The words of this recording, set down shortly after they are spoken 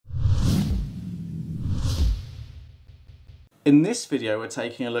In this video we're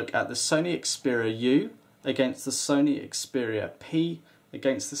taking a look at the Sony Xperia U against the Sony Xperia P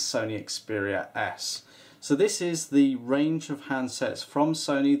against the Sony Xperia S. So this is the range of handsets from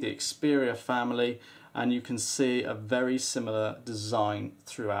Sony, the Xperia family, and you can see a very similar design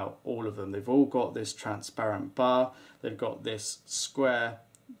throughout all of them. They've all got this transparent bar, they've got this square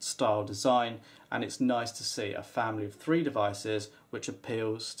style design, and it's nice to see a family of three devices which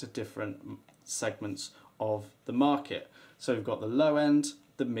appeals to different segments of the market. So we've got the low end,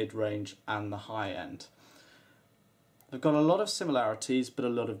 the mid-range and the high end. They've got a lot of similarities but a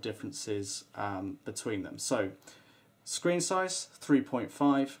lot of differences between them. So screen size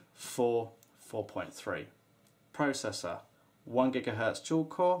 3.5, 4, 4.3. Processor 1 GHz dual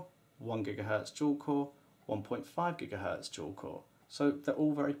core, 1 GHz dual core, 1.5 GHz dual core. So they're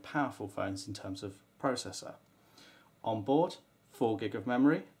all very powerful phones in terms of processor. On board 4 GB of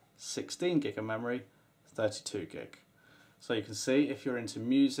memory, 16 GB of memory, 32 GB. So you can see if you're into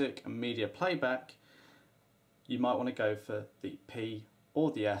music and media playback, you might want to go for the P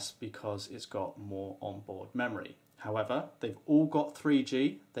or the S because it's got more onboard memory. However, they've all got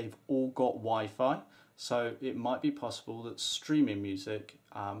 3G, they've all got Wi-Fi, so it might be possible that streaming music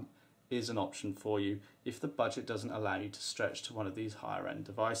is an option for you if the budget doesn't allow you to stretch to one of these higher end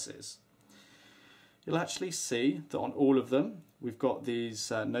devices. You'll actually see that on all of them we've got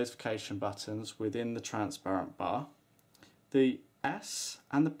these notification buttons within the transparent bar. The S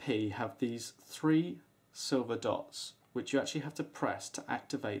and the P have these three silver dots which you actually have to press to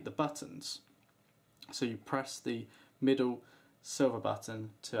activate the buttons. So you press the middle silver button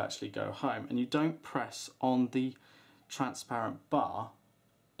to actually go home, and you don't press on the transparent bar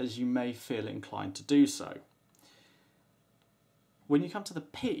as you may feel inclined to do so. When you come to the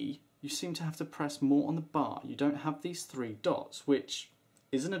P, you seem to have to press more on the bar. You don't have these three dots, which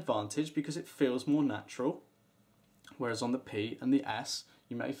is an advantage because it feels more natural. Whereas on the P and the S,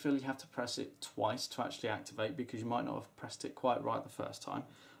 you may feel you have to press it twice to actually activate because you might not have pressed it quite right the first time.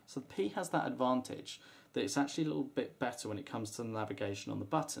 So the P has that advantage that it's actually a little bit better when it comes to the navigation on the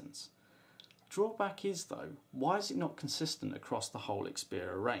buttons. Drawback is though, why is it not consistent across the whole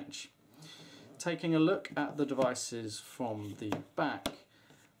Xperia range? Taking a look at the devices from the back,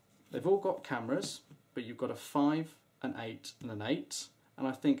 they've all got cameras, but you've got a 5, an 8 and an 8, and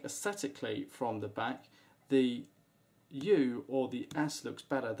I think aesthetically from the back, the U or the S looks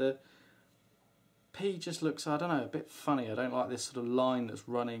better. The P just looks, I don't know, a bit funny. I don't like this sort of line that's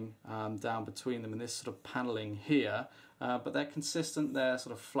running down between them and this sort of panelling here, but they're consistent. They're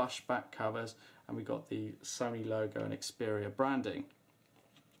sort of flush back covers, and we've got the Sony logo and Xperia branding.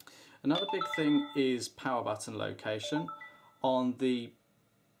 Another big thing is power button location. On the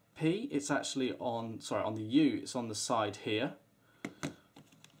P, it's actually on the U, it's on the side here.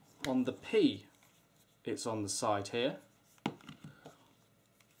 On the P, it's on the side here.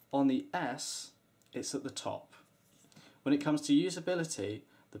 On the S, it's at the top. When it comes to usability,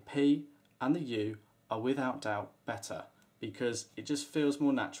 the P and the U are without doubt better because it just feels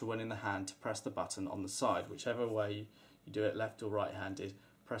more natural when in the hand to press the button on the side. Whichever way you do it, left or right-handed,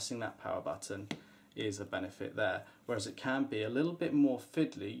 pressing that power button is a benefit there. Whereas it can be a little bit more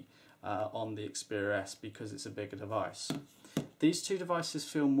fiddly on the Xperia S because it's a bigger device. These two devices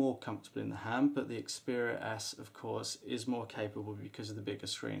feel more comfortable in the hand, but the Xperia S, of course, is more capable because of the bigger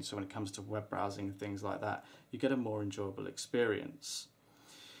screen. So when it comes to web browsing and things like that, you get a more enjoyable experience.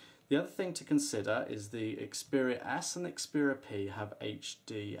 The other thing to consider is the Xperia S and the Xperia P have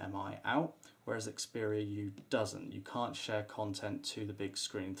HDMI out, whereas Xperia U doesn't. You can't share content to the big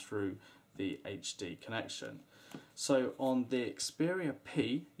screen through the HD connection. So on the Xperia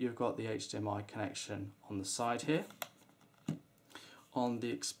P, you've got the HDMI connection on the side here. On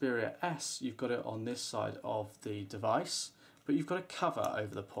the Xperia S, you've got it on this side of the device, but you've got a cover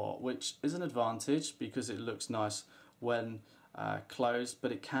over the port, which is an advantage because it looks nice when closed,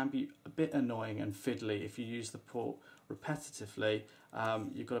 but it can be a bit annoying and fiddly if you use the port repetitively.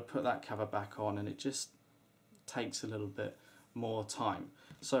 You've got to put that cover back on and it just takes a little bit more time.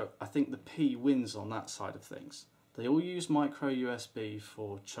 So I think the P wins on that side of things. They all use micro USB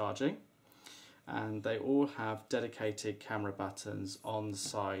for charging, and they all have dedicated camera buttons on the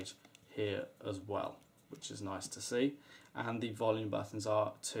side here as well, which is nice to see. And the volume buttons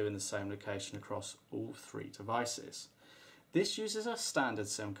are too in the same location across all three devices. This uses a standard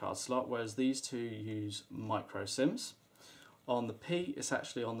SIM card slot, whereas these two use micro SIMs. On the P, it's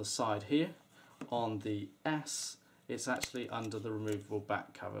actually on the side here. On the S, it's actually under the removable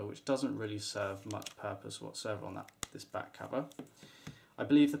back cover, which doesn't really serve much purpose whatsoever on this back cover. I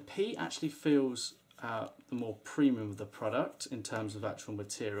believe the P actually feels the more premium of the product in terms of actual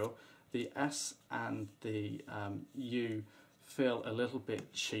material. The S and the U feel a little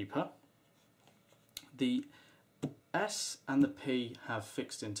bit cheaper. The S and the P have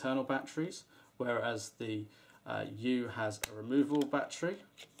fixed internal batteries, whereas the U has a removable battery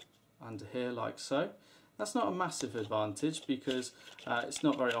under here like so. That's not a massive advantage because it's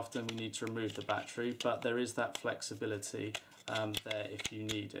not very often we need to remove the battery, but there is that flexibility there if you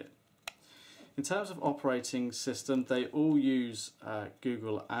need it. In terms of operating system, they all use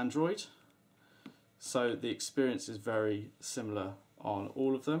Google Android, so the experience is very similar on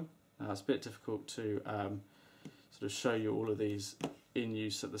all of them. It's a bit difficult to sort of show you all of these in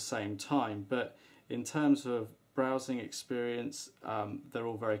use at the same time, but in terms of browsing experience, they're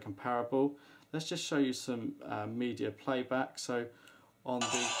all very comparable. Let's just show you some media playback. So on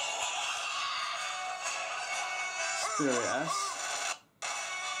the Xperia S,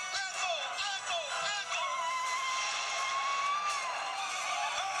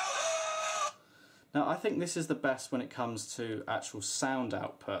 now I think this is the best when it comes to actual sound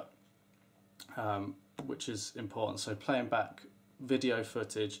output, which is important. So playing back video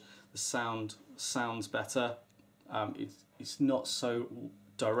footage, the sound sounds better. It's not so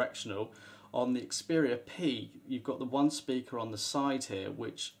directional. On the Xperia P, you've got the one speaker on the side here,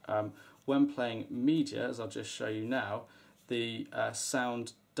 which when playing media, as I'll just show you now, the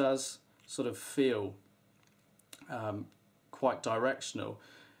sound does sort of feel quite directional.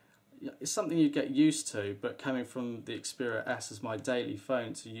 It's something you get used to, but coming from the Xperia S as my daily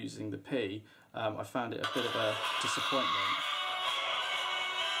phone to using the P, I found it a bit of a disappointment.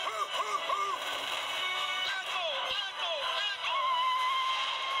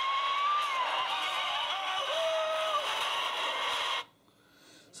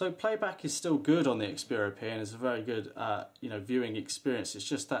 So playback is still good on the Xperia P and it's a very good viewing experience. It's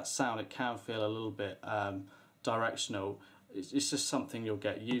just that sound, it can feel a little bit directional. It's just something you'll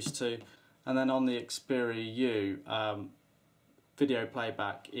get used to. And then on the Xperia U, video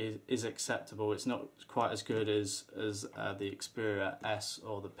playback is acceptable. It's not quite as good as the Xperia S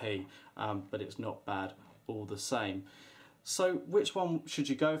or the P, but it's not bad all the same. So which one should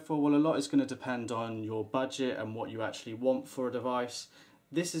you go for? Well, a lot is going to depend on your budget and what you actually want for a device.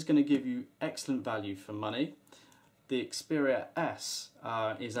 This is going to give you excellent value for money. The Xperia S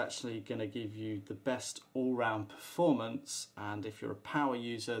is actually going to give you the best all-round performance, and if you're a power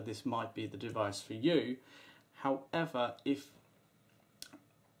user, this might be the device for you. However, if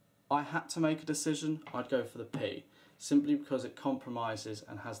I had to make a decision, I'd go for the P, simply because it compromises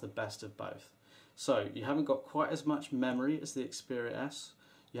and has the best of both. So you haven't got quite as much memory as the Xperia S,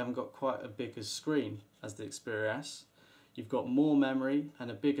 you haven't got quite a bigger screen as the Xperia S, you've got more memory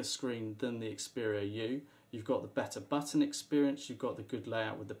and a bigger screen than the Xperia U. You've got the better button experience, you've got the good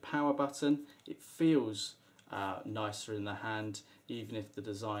layout with the power button. It feels nicer in the hand, even if the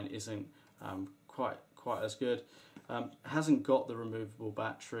design isn't quite as good. It hasn't got the removable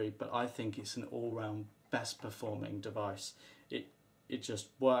battery, but I think it's an all-round best performing device. It just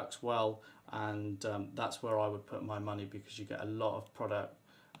works well, and that's where I would put my money, because you get a lot of product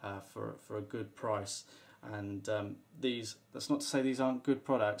for a good price. And that's not to say these aren't good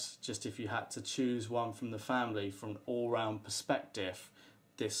products, just if you had to choose one from the family from an all-round perspective,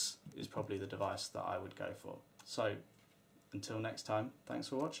 this is probably the device that I would go for. So until next time, thanks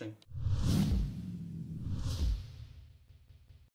for watching.